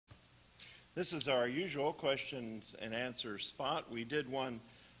This is our usual questions and answers spot. We did one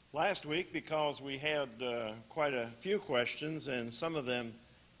last week because we had quite a few questions, and some of them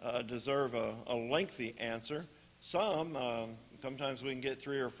deserve a lengthy answer. Sometimes we can get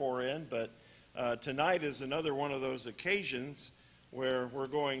 3 or 4 in, but tonight is another one of those occasions where we're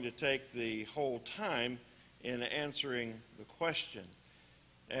going to take the whole time in answering the question.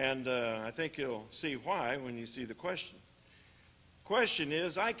 And I think you'll see why when you see the question. Question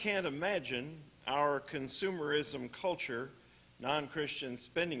is, I can't imagine our consumerism culture, non-Christian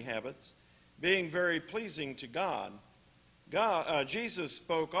spending habits, being very pleasing to God. Jesus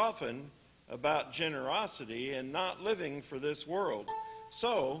spoke often about generosity and not living for this world.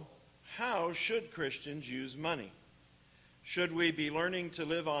 So, how should Christians use money? Should we be learning to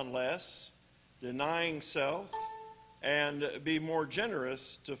live on less, denying self, and be more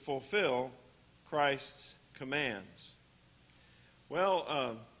generous to fulfill Christ's commands?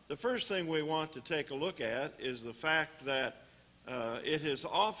 Well, the first thing we want to take a look at is the fact that it has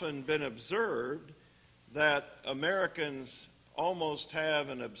often been observed that Americans almost have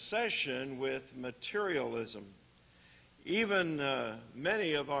an obsession with materialism. Even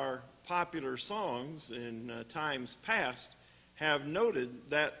many of our popular songs in times past have noted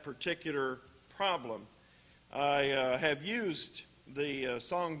that particular problem. I have used the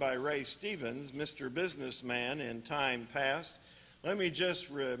song by Ray Stevens, Mr. Businessman, in time past. Let me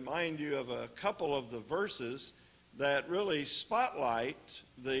just remind you of a couple of the verses that really spotlight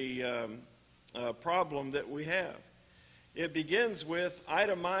the problem that we have. It begins with,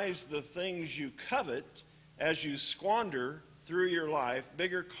 itemize the things you covet as you squander through your life,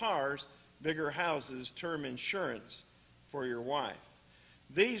 bigger cars, bigger houses, term insurance for your wife.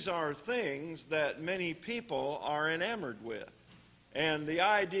 These are things that many people are enamored with. And the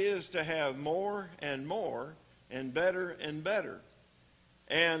idea is to have more and more and better and better.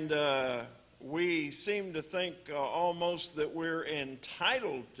 And we seem to think almost that we're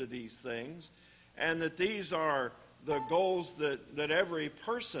entitled to these things and that these are the goals that every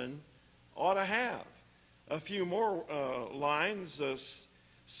person ought to have. A few more lines,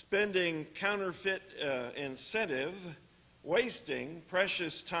 spending counterfeit incentive, wasting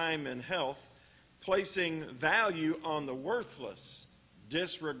precious time and health, placing value on the worthless,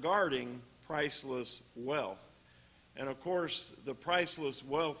 disregarding priceless wealth. And of course, the priceless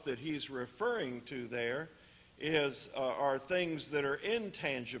wealth that he's referring to there are things that are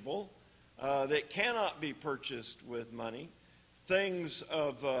intangible, that cannot be purchased with money, things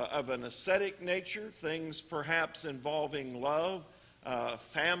of an ascetic nature, things perhaps involving love,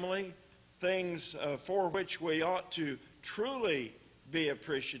 family, things for which we ought to truly be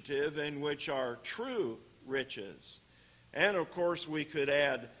appreciative and which are true riches. And of course, we could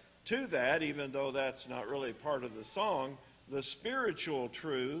add to that, even though that's not really part of the song, the spiritual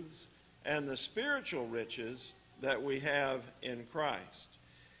truths and the spiritual riches that we have in Christ.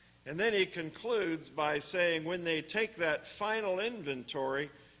 And then he concludes by saying, when they take that final inventory,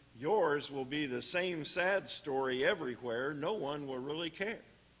 yours will be the same sad story everywhere. No one will really care.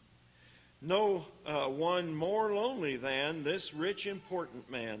 No one more lonely than this rich, important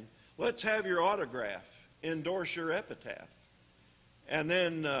man. Let's have your autograph. Endorse your epitaph. And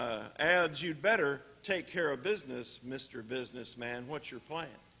then adds, you'd better take care of business, Mr. Businessman. What's your plan?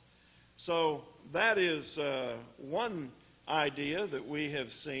 So that is one idea that we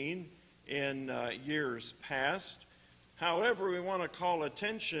have seen in years past. However, we want to call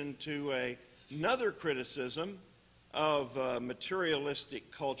attention to another criticism of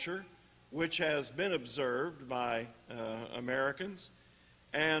materialistic culture, which has been observed by Americans.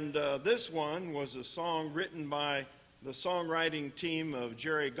 And this one was a song written by the songwriting team of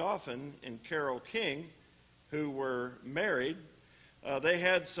Jerry Goffin and Carole King, who were married. They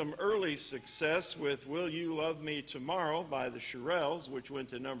had some early success with Will You Love Me Tomorrow by the Shirelles, which went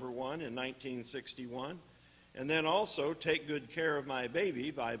to #1 in 1961. And then also Take Good Care of My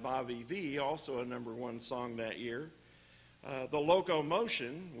Baby by Bobby Vee, also a #1 song that year. The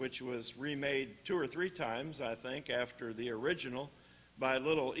Locomotion, which was remade 2 or 3 times, I think, after the original by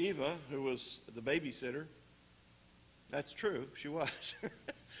Little Eva, who was the babysitter. That's true, she was.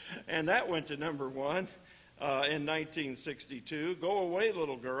 And that went to #1 in 1962. Go Away,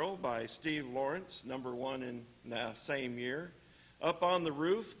 Little Girl by Steve Lawrence, #1 in the same year. Up on the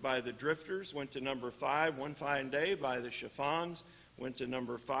Roof by the Drifters went to #5. One Fine Day by the Chiffons went to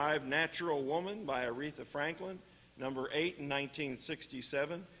 #5. Natural Woman by Aretha Franklin, #8 in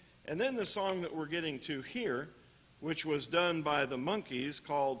 1967. And then the song that we're getting to here, which was done by the Monkees,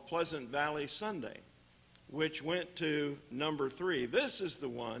 called Pleasant Valley Sunday, which went to #3. This is the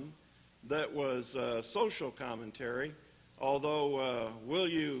one that was social commentary, although Will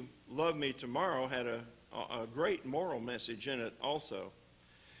You Love Me Tomorrow had a great moral message in it also.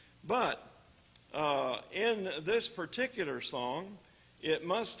 But in this particular song, it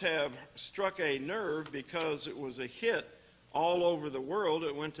must have struck a nerve because it was a hit all over the world.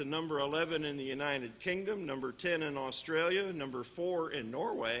 It went to number 11 in the United Kingdom, number 10 in Australia, number 4 in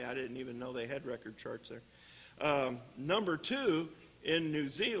Norway. I didn't even know they had record charts there. Number 2 in New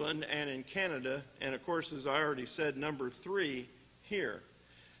Zealand and in Canada, and of course, as I already said, number 3 here.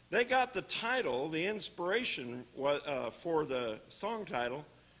 They got the title, the inspiration for the song title,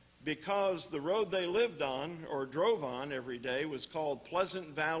 because the road they lived on or drove on every day was called Pleasant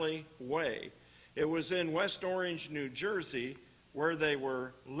Valley Way. It was in West Orange, New Jersey, where they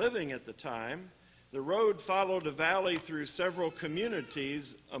were living at the time. The road followed a valley through several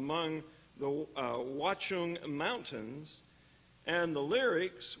communities among the Watchung Mountains, and the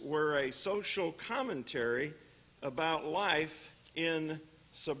lyrics were a social commentary about life in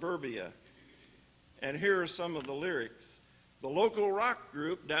suburbia. And here are some of the lyrics. The local rock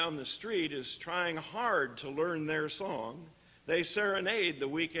group down the street is trying hard to learn their song. They serenade the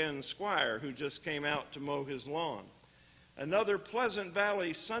weekend squire who just came out to mow his lawn. Another Pleasant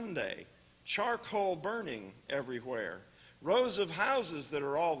Valley Sunday, charcoal burning everywhere. Rows of houses that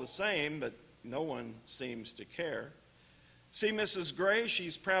are all the same, but no one seems to care. See Mrs. Gray,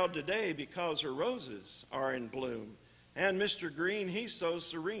 she's proud today because her roses are in bloom. And Mr. Green, he's so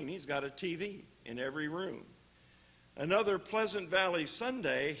serene, he's got a TV in every room. Another Pleasant Valley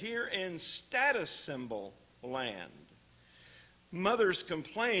Sunday here in status symbol land. Mothers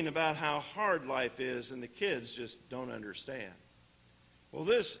complain about how hard life is and the kids just don't understand. Well,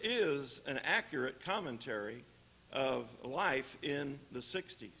 this is an accurate commentary of life in the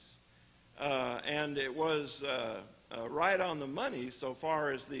 60s. And it was right on the money so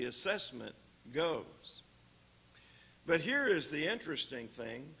far as the assessment goes. But here is the interesting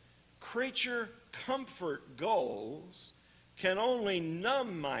thing. Creature comfort goals can only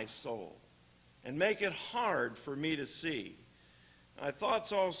numb my soul and make it hard for me to see. My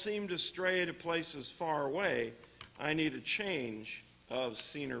thoughts all seem to stray to places far away. I need a change of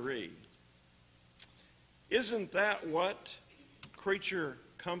scenery. Isn't that what creature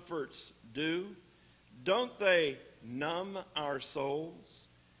comforts do? Don't they numb our souls?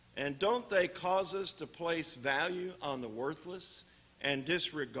 And don't they cause us to place value on the worthless and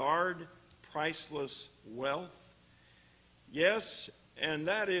disregard priceless wealth? Yes, and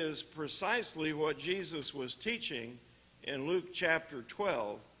that is precisely what Jesus was teaching in Luke chapter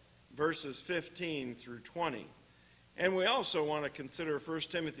 12, verses 15 through 20. And we also want to consider 1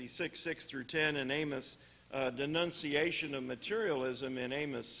 Timothy 6 through 10, and Amos' denunciation of materialism in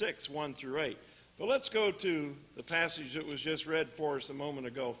Amos 6, 1 through 8. But let's go to the passage that was just read for us a moment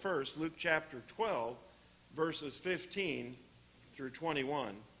ago first, Luke chapter 12, verses 15 through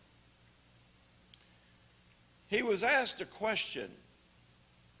 21. He was asked a question,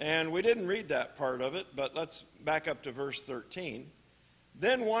 and we didn't read that part of it, but let's back up to verse 13.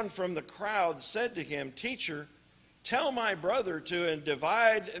 Then one from the crowd said to him, "Teacher, tell my brother to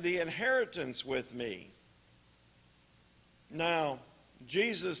divide the inheritance with me." Now,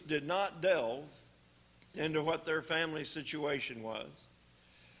 Jesus did not delve into what their family situation was.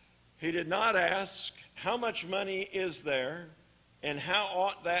 He did not ask, how much money is there and how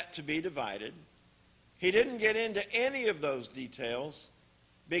ought that to be divided? He didn't get into any of those details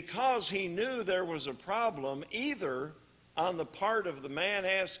because he knew there was a problem either on the part of the man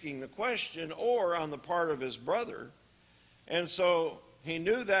asking the question or on the part of his brother. And so he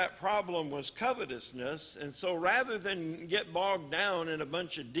knew that problem was covetousness. And so rather than get bogged down in a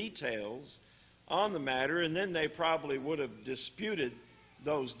bunch of details on the matter, and then they probably would have disputed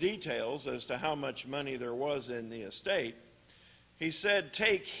those details as to how much money there was in the estate, he said,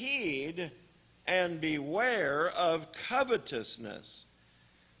 "Take heed and beware of covetousness.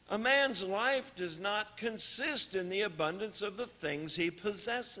 A man's life does not consist in the abundance of the things he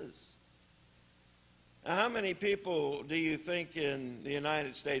possesses." Now, how many people do you think in the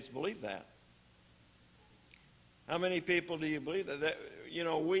United States believe that? How many people do you believe that?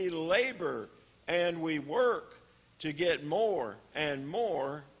 We labor and we work to get more and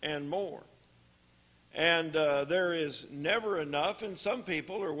more and more. And there is never enough, and some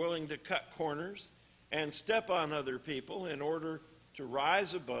people are willing to cut corners and step on other people in order to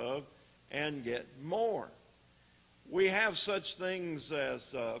rise above and get more. We have such things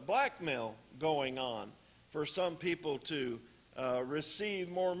as blackmail going on for some people to receive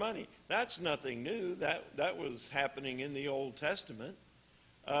more money. That's nothing new. That was happening in the Old Testament.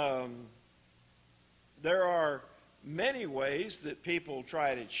 There are many ways that people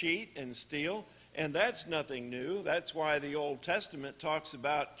try to cheat and steal, And that's nothing new. That's why the Old Testament talks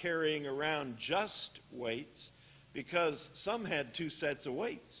about carrying around just weights, because some had 2 sets of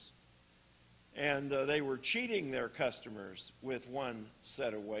weights. And they were cheating their customers with 1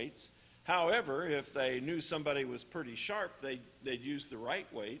 set of weights. However, if they knew somebody was pretty sharp, they'd use the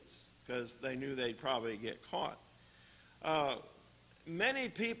right weights because they knew they'd probably get caught. Many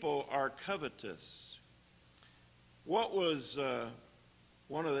people are covetous. What was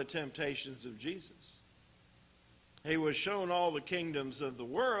one of the temptations of Jesus? He was shown all the kingdoms of the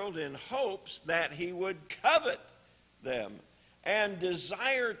world in hopes that he would covet them and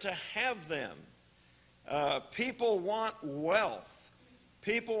desire to have them. People want wealth.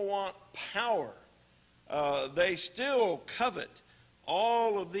 People want power. They still covet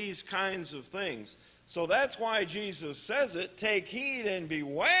all of these kinds of things. So that's why Jesus says it, take heed and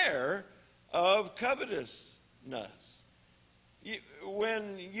beware of covetousness.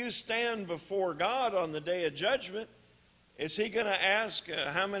 When you stand before God on the day of judgment, is he going to ask,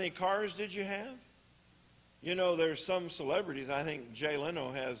 how many cars did you have? You know, there's some celebrities, I think Jay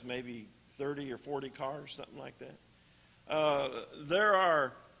Leno has maybe 30 or 40 cars, something like that. There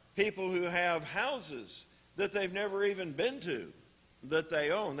are people who have houses that they've never even been to, that they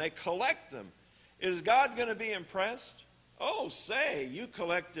own. They collect them. Is God going to be impressed? Oh, say, you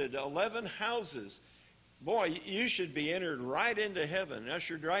collected 11 houses. Boy, you should be entered right into heaven,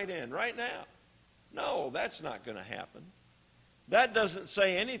 ushered right in, right now. No, that's not going to happen. That doesn't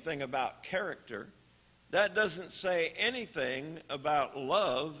say anything about character. That doesn't say anything about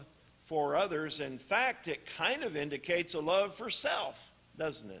love for others. In fact, it kind of indicates a love for self,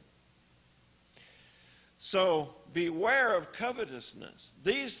 doesn't it? So beware of covetousness.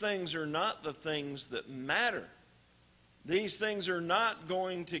 These things are not the things that matter. These things are not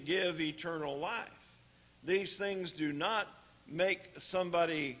going to give eternal life. These things do not make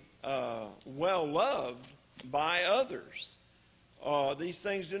somebody well loved by others. These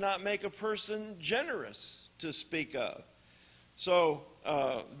things do not make a person generous to speak of. So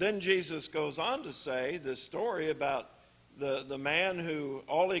then Jesus goes on to say this story about the man who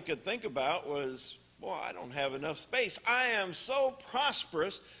all he could think about was, boy, I don't have enough space. I am so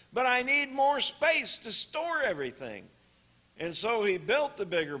prosperous, but I need more space to store everything. And so he built the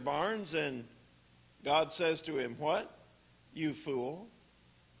bigger barns, and God says to him, what? You fool.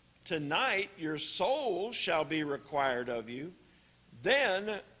 Tonight your soul shall be required of you.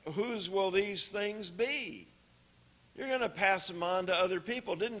 Then whose will these things be? You're going to pass them on to other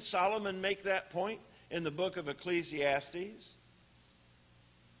people. Didn't Solomon make that point in the book of Ecclesiastes?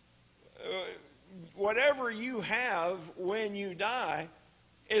 Whatever you have when you die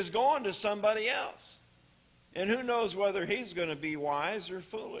is going to somebody else. And who knows whether he's going to be wise or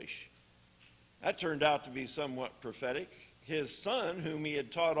foolish. That turned out to be somewhat prophetic. His son, whom he had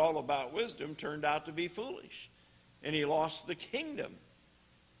taught all about wisdom, turned out to be foolish. And he lost the kingdom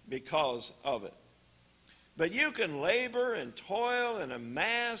because of it. But you can labor and toil and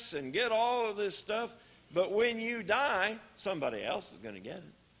amass and get all of this stuff, but when you die, somebody else is going to get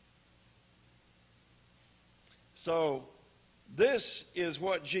it. So this is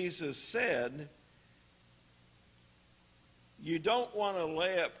what Jesus said. You don't want to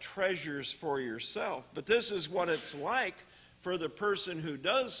lay up treasures for yourself, but this is what it's like for the person who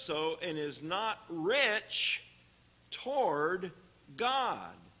does so and is not rich toward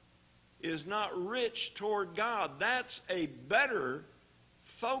God. Is not rich toward God. That's a better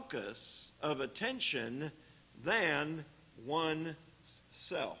focus of attention than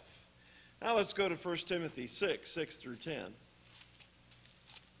oneself. Now let's go to 1 Timothy 6 through 10.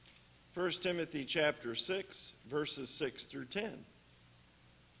 1 Timothy chapter 6, verses 6 through 10.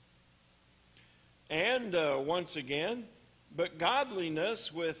 And once again, but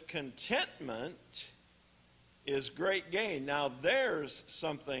godliness with contentment is great gain. Now there's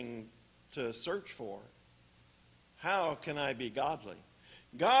something to search for. How can I be godly?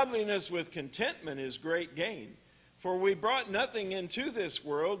 Godliness with contentment is great gain. For we brought nothing into this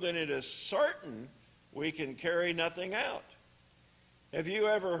world, and it is certain we can carry nothing out. Have you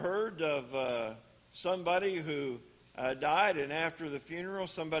ever heard of somebody who died, and after the funeral,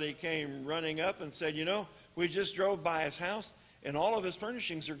 somebody came running up and said, you know, we just drove by his house, and all of his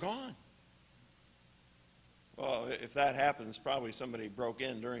furnishings are gone. Well, if that happens, probably somebody broke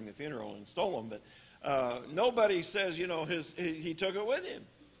in during the funeral and stole them. But nobody says, you know, he took it with him.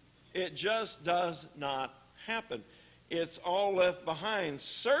 It just does not happen. It's all left behind.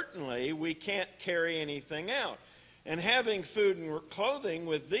 Certainly, we can't carry anything out. And having food and clothing,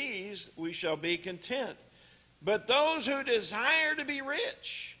 with these we shall be content. But those who desire to be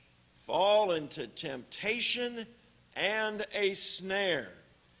rich fall into temptation and a snare,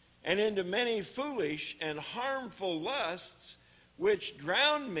 and into many foolish and harmful lusts, which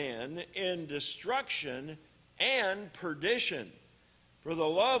drown men in destruction and perdition. For the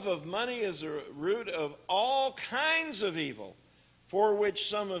love of money is a root of all kinds of evil, for which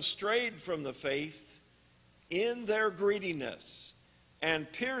some have strayed from the faith in their greediness,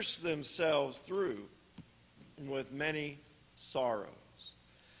 and pierced themselves through with many sorrows.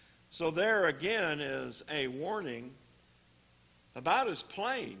 So there again is a warning about as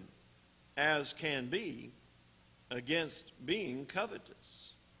plain as can be against being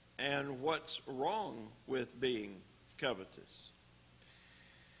covetous and what's wrong with being covetous.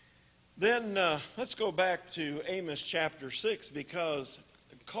 Then let's go back to Amos chapter 6, because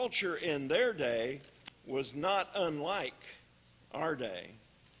culture in their day was not unlike our day.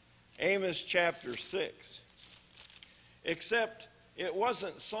 Amos chapter 6. Except it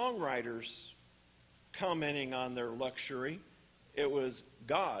wasn't songwriters commenting on their luxury. It was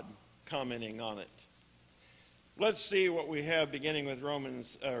God commenting on it. Let's see what we have beginning with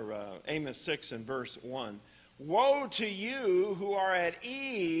Amos 6 and verse 1. Woe to you who are at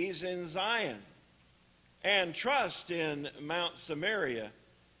ease in Zion and trust in Mount Samaria,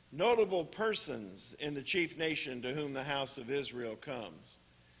 notable persons in the chief nation to whom the house of Israel comes.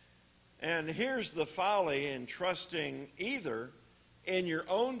 And here's the folly in trusting either in your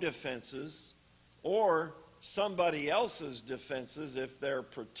own defenses or somebody else's defenses if they're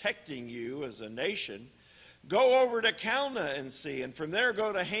protecting you as a nation. Go over to Calneh and see, and from there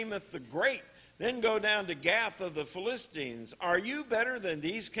go to Hamath the Great, then go down to Gath of the Philistines. Are you better than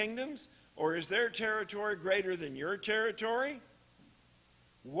these kingdoms, or is their territory greater than your territory?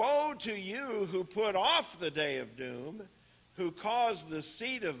 Woe to you who put off the day of doom, who cause the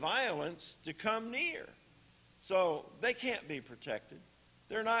seat of violence to come near. So they can't be protected.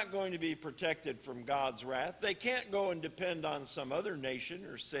 They're not going to be protected from God's wrath. They can't go and depend on some other nation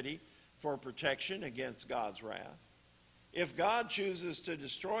or city for protection against God's wrath. If God chooses to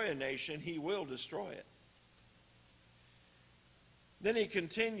destroy a nation, he will destroy it. Then he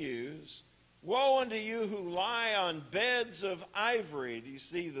continues, woe unto you who lie on beds of ivory. Do you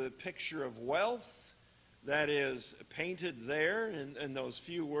see the picture of wealth that is painted there in those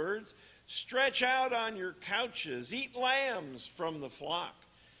few words? Stretch out on your couches, eat lambs from the flock,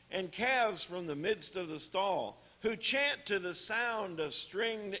 and calves from the midst of the stall, who chant to the sound of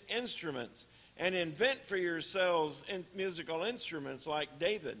stringed instruments, and invent for yourselves musical instruments like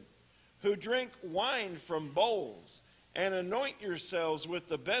David, who drink wine from bowls, and anoint yourselves with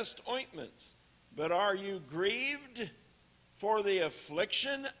the best ointments. But are you grieved for the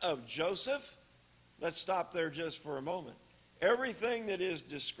affliction of Joseph? Let's stop there just for a moment. Everything that is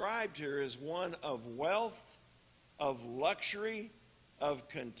described here is one of wealth, of luxury, of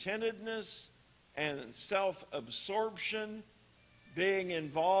contentedness, and self-absorption, being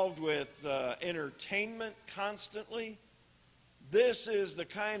involved with entertainment constantly. This is the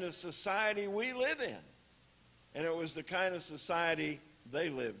kind of society we live in. And it was the kind of society they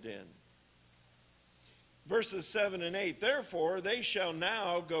lived in. Verses 7 and 8, therefore they shall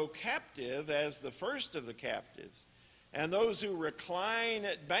now go captive as the first of the captives, and those who recline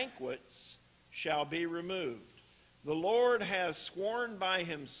at banquets shall be removed. The Lord has sworn by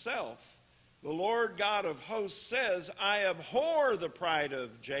himself. The Lord God of hosts says, I abhor the pride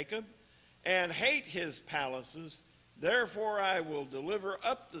of Jacob and hate his palaces. Therefore I will deliver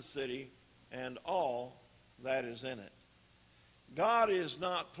up the city and all that is in it. God is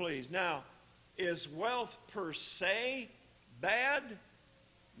not pleased. Now, is wealth per se bad?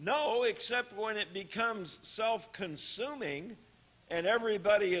 No, except when it becomes self-consuming and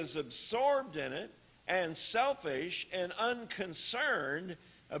everybody is absorbed in it and selfish and unconcerned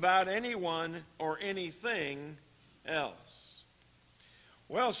about anyone or anything else.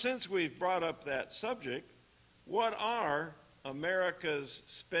 Well, since we've brought up that subject, what are America's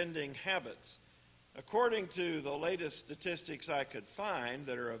spending habits? According to the latest statistics I could find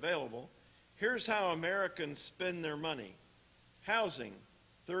that are available, here's how Americans spend their money. Housing,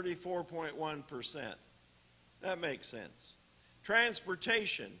 34.1%. That makes sense.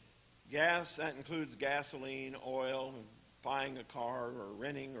 Transportation, gas, that includes gasoline, oil, buying a car or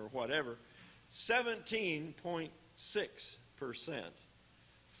renting or whatever, 17.6%.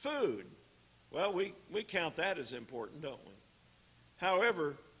 Food, well, we count that as important, don't we?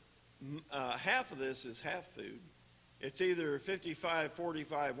 However, half of this is half food. It's either 55,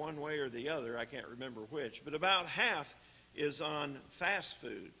 45, one way or the other. I can't remember which. But about half is on fast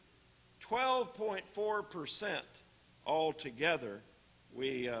food. 12.4% altogether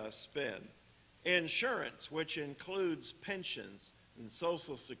we spend. Insurance, which includes pensions and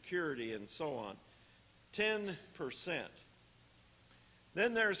Social Security and so on, 10%.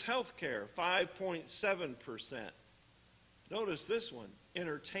 Then there's health care, 5.7%. Notice this one,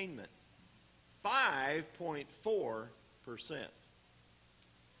 entertainment, 5.4%.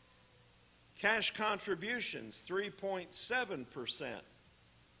 Cash contributions, 3.7%.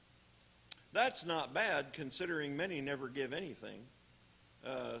 That's not bad considering many never give anything.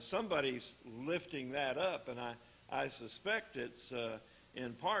 Somebody's lifting that up, and I suspect it's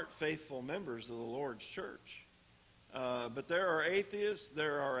in part faithful members of the Lord's church. But there are atheists,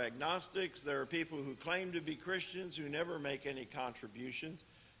 there are agnostics, there are people who claim to be Christians who never make any contributions.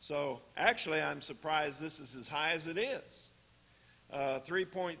 So actually I'm surprised this is as high as it is.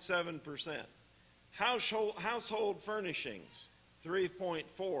 3.7%. Household furnishings,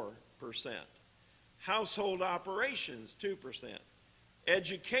 3.4%. Household operations, 2%.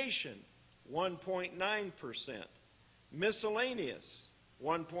 Education, 1.9%. Miscellaneous,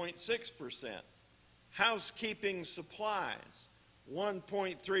 1.6%. Housekeeping supplies,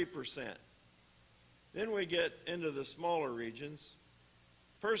 1.3%. Then we get into the smaller regions.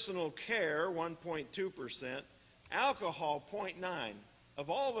 Personal care, 1.2%. Alcohol, 0.9%. Of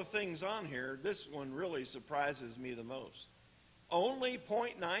all the things on here, this one really surprises me the most. Only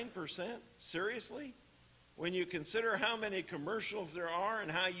 0.9%? Seriously? When you consider how many commercials there are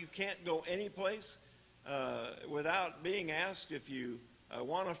and how you can't go anyplace without being asked if you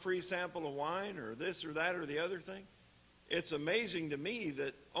want a free sample of wine or this or that or the other thing, it's amazing to me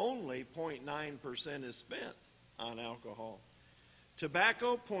that only 0.9% is spent on alcohol.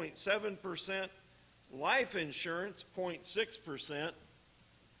 Tobacco, 0.7%. Life insurance, 0.6%.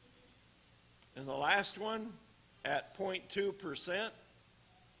 And the last one, at 0.2%,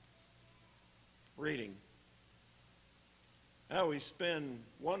 reading. Now we spend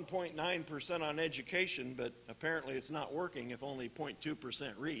 1.9% on education, but apparently it's not working if only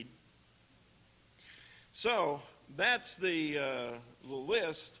 0.2% read. So that's the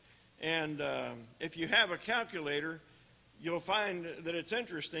list. And if you have a calculator, you'll find that it's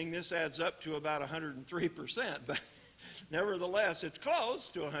interesting. This adds up to about 103%, but nevertheless, it's close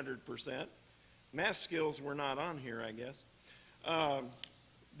to 100%. Math skills were not on here, I guess.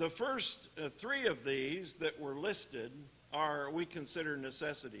 The first three of these that were listed are, we consider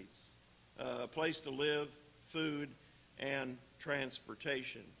necessities. A place to live, food, and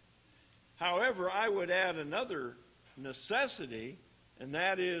transportation. However, I would add another necessity, and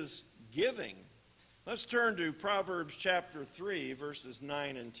that is giving. Let's turn to Proverbs chapter 3, verses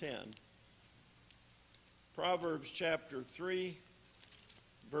 9 and 10. Proverbs chapter 3,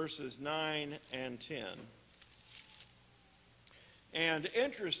 verses 9 and 10. And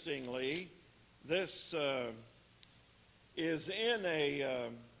interestingly, this is in a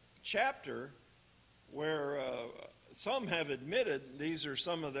chapter where some have admitted these are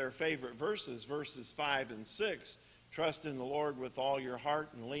some of their favorite verses, verses 5 and 6. Trust in the Lord with all your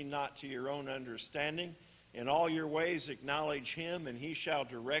heart and lean not to your own understanding. In all your ways acknowledge him, and he shall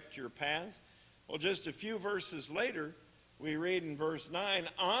direct your paths. Well, just a few verses later, we read in verse 9,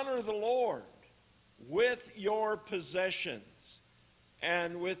 honor the Lord with your possessions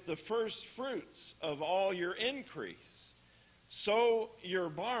and with the first fruits of all your increase. So your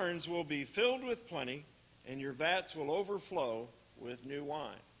barns will be filled with plenty, and your vats will overflow with new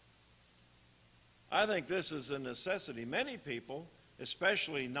wine. I think this is a necessity. Many people,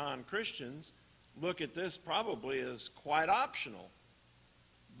 especially non-Christians, look at this probably as quite optional.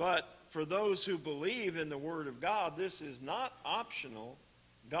 But for those who believe in the Word of God, this is not optional.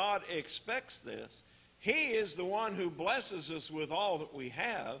 God expects this. He is the one who blesses us with all that we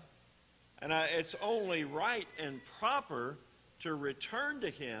have, and it's only right and proper to return to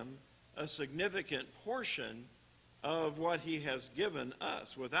him a significant portion of what he has given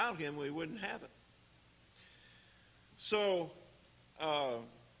us. Without him, we wouldn't have it. So,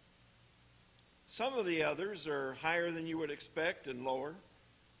 some of the others are higher than you would expect and lower.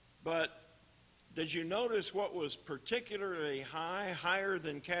 But did you notice what was particularly high, higher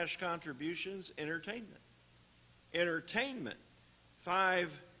than cash contributions? Entertainment. Entertainment, 5+%.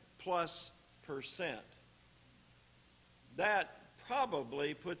 That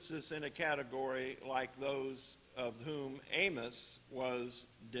probably puts us in a category like those of whom Amos was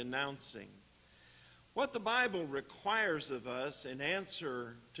denouncing. What the Bible requires of us in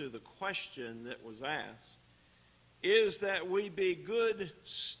answer to the question that was asked is that we be good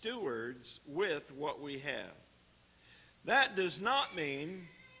stewards with what we have. That does not mean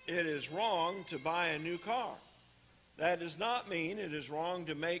it is wrong to buy a new car. That does not mean it is wrong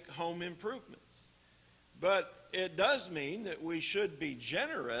to make home improvements. But it does mean that we should be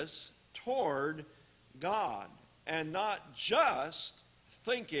generous toward God and not just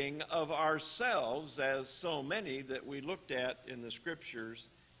thinking of ourselves as so many that we looked at in the scriptures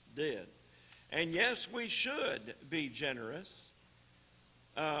did. And yes, we should be generous,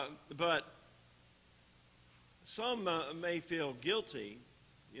 but some may feel guilty.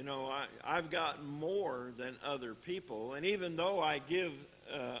 You know, I've got more than other people, and even though I give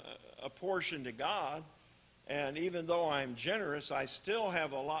a portion to God, and even though I'm generous, I still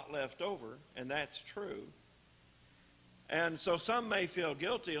have a lot left over, and that's true. And so some may feel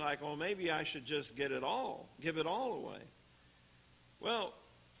guilty, like, well, maybe I should just give it all away. Well,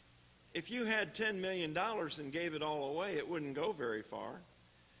 if you had $10 million and gave it all away, it wouldn't go very far.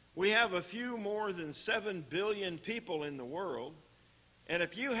 We have a few more than 7 billion people in the world, and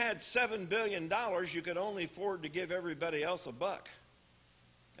if you had $7 billion, you could only afford to give everybody else $1.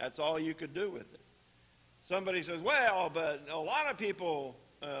 That's all you could do with it. Somebody says, well, but a lot of people,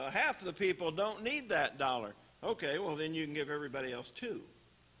 half the people don't need that dollar. Okay, well then you can give everybody else $2.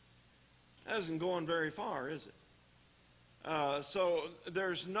 That isn't going very far, is it? So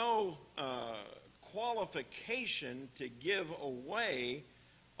there's no qualification to give away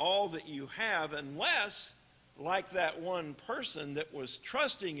all that you have unless, like that one person that was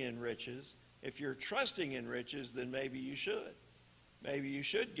trusting in riches, if you're trusting in riches, then maybe you should. Maybe you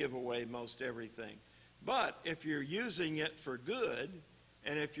should give away most everything. But if you're using it for good,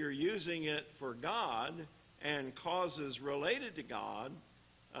 and if you're using it for God and causes related to God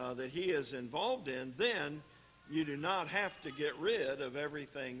that He is involved in, then you do not have to get rid of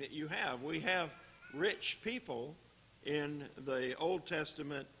everything that you have. We have rich people in the Old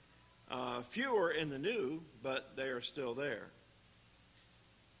Testament, fewer in the New, but they are still there.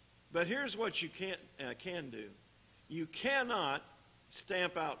 But here's what you can do. You cannot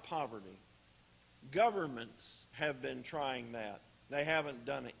stamp out poverty. Governments have been trying that. They haven't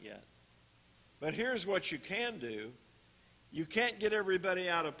done it yet. But here's what you can do. You can't get everybody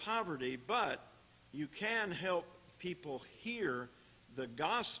out of poverty, but you can help people hear the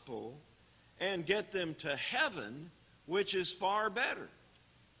gospel and get them to heaven, which is far better.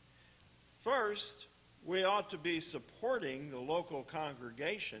 First, we ought to be supporting the local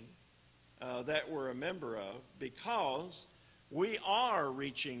congregation that we're a member of, because we are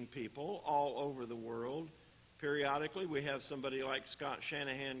reaching people all over the world. Periodically, we have somebody like Scott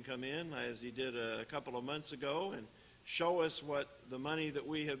Shanahan come in, as he did a couple of months ago, and show us what the money that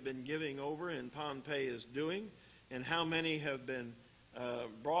we have been giving over in Pompeii is doing, and how many have been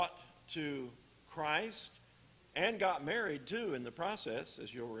brought to Christ and got married too in the process,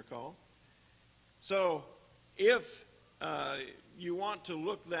 as you'll recall. So if you want to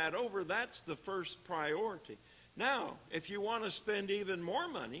look that over, that's the first priority. Now, if you want to spend even more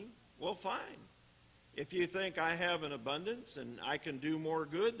money, well, fine. If you think I have an abundance and I can do more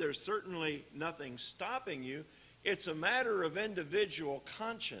good, there's certainly nothing stopping you. It's a matter of individual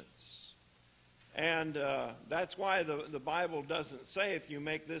conscience. And that's why the Bible doesn't say if you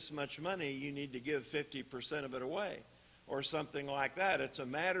make this much money, you need to give 50% of it away or something like that. It's a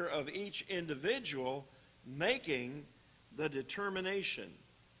matter of each individual making the determination.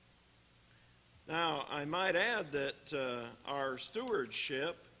 Now, I might add that our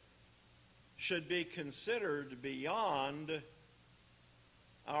stewardship should be considered beyond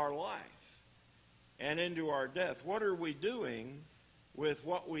our life and into our death. What are we doing with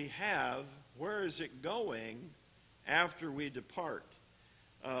what we have? Where is it going after we depart?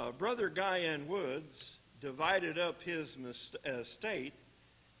 Brother Guy N. Woods divided up his estate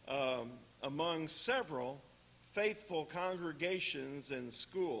among several faithful congregations and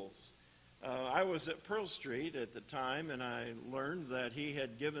schools. I was at Pearl Street at the time, and I learned that he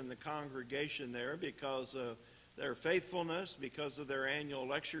had given the congregation there because of their faithfulness, because of their annual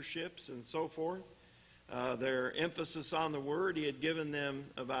lectureships and so forth. Their emphasis on the Word, he had given them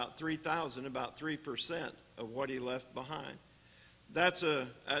about $3,000, about 3% of what he left behind. That's a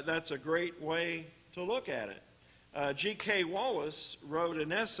great way to look at it. G.K. Wallace wrote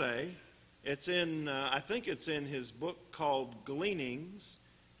an essay. It's in, I think it's in his book called Gleanings,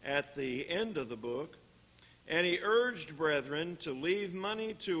 at the end of the book, and he urged brethren to leave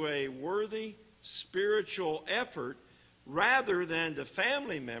money to a worthy spiritual effort rather than to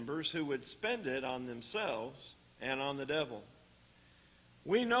family members who would spend it on themselves and on the devil.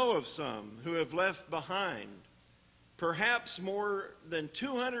 We know of some who have left behind perhaps more than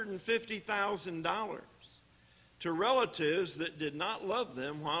 $250,000 to relatives that did not love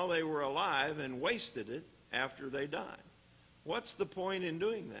them while they were alive and wasted it after they died. What's the point in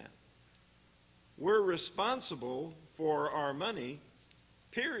doing that? We're responsible for our money,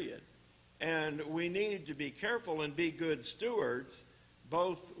 period. And we need to be careful and be good stewards,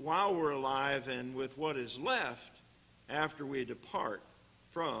 both while we're alive and with what is left after we depart.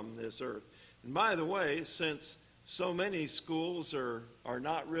 from this earth. And by the way, since so many schools are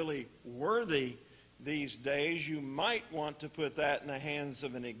not really worthy these days, you might want to put that in the hands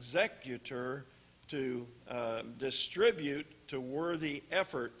of an executor to distribute to worthy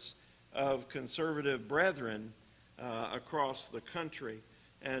efforts of conservative brethren across the country,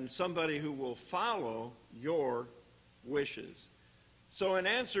 and somebody who will follow your wishes. So in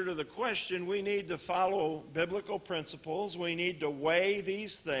answer to the question, we need to follow biblical principles. We need to weigh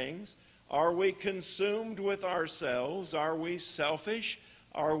these things. Are we consumed with ourselves? Are we selfish?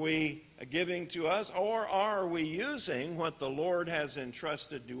 Are we giving to us? Or are we using what the Lord has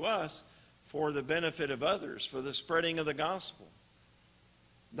entrusted to us for the benefit of others, for the spreading of the gospel?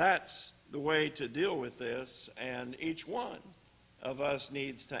 That's the way to deal with this, and each one of us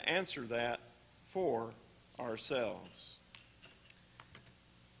needs to answer that for ourselves.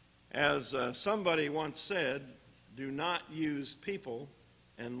 As somebody once said, do not use people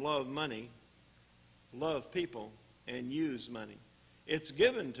and love money. Love people and use money. It's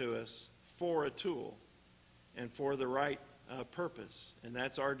given to us for a tool and for the right purpose, and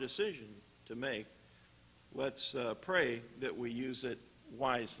that's our decision to make. Let's pray that we use it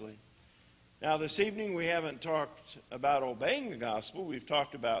wisely. Now, this evening we haven't talked about obeying the gospel. We've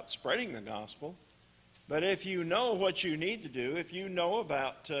talked about spreading the gospel. But if you know what you need to do, if you know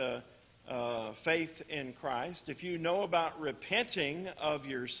about faith in Christ, if you know about repenting of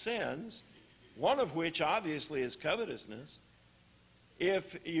your sins, one of which obviously is covetousness,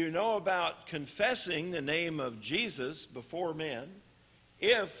 if you know about confessing the name of Jesus before men,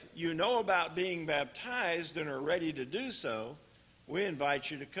 if you know about being baptized and are ready to do so, we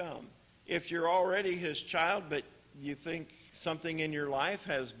invite you to come. If you're already his child, but you think something in your life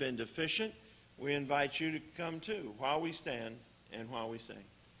has been deficient, we invite you to come too, while we stand and while we sing.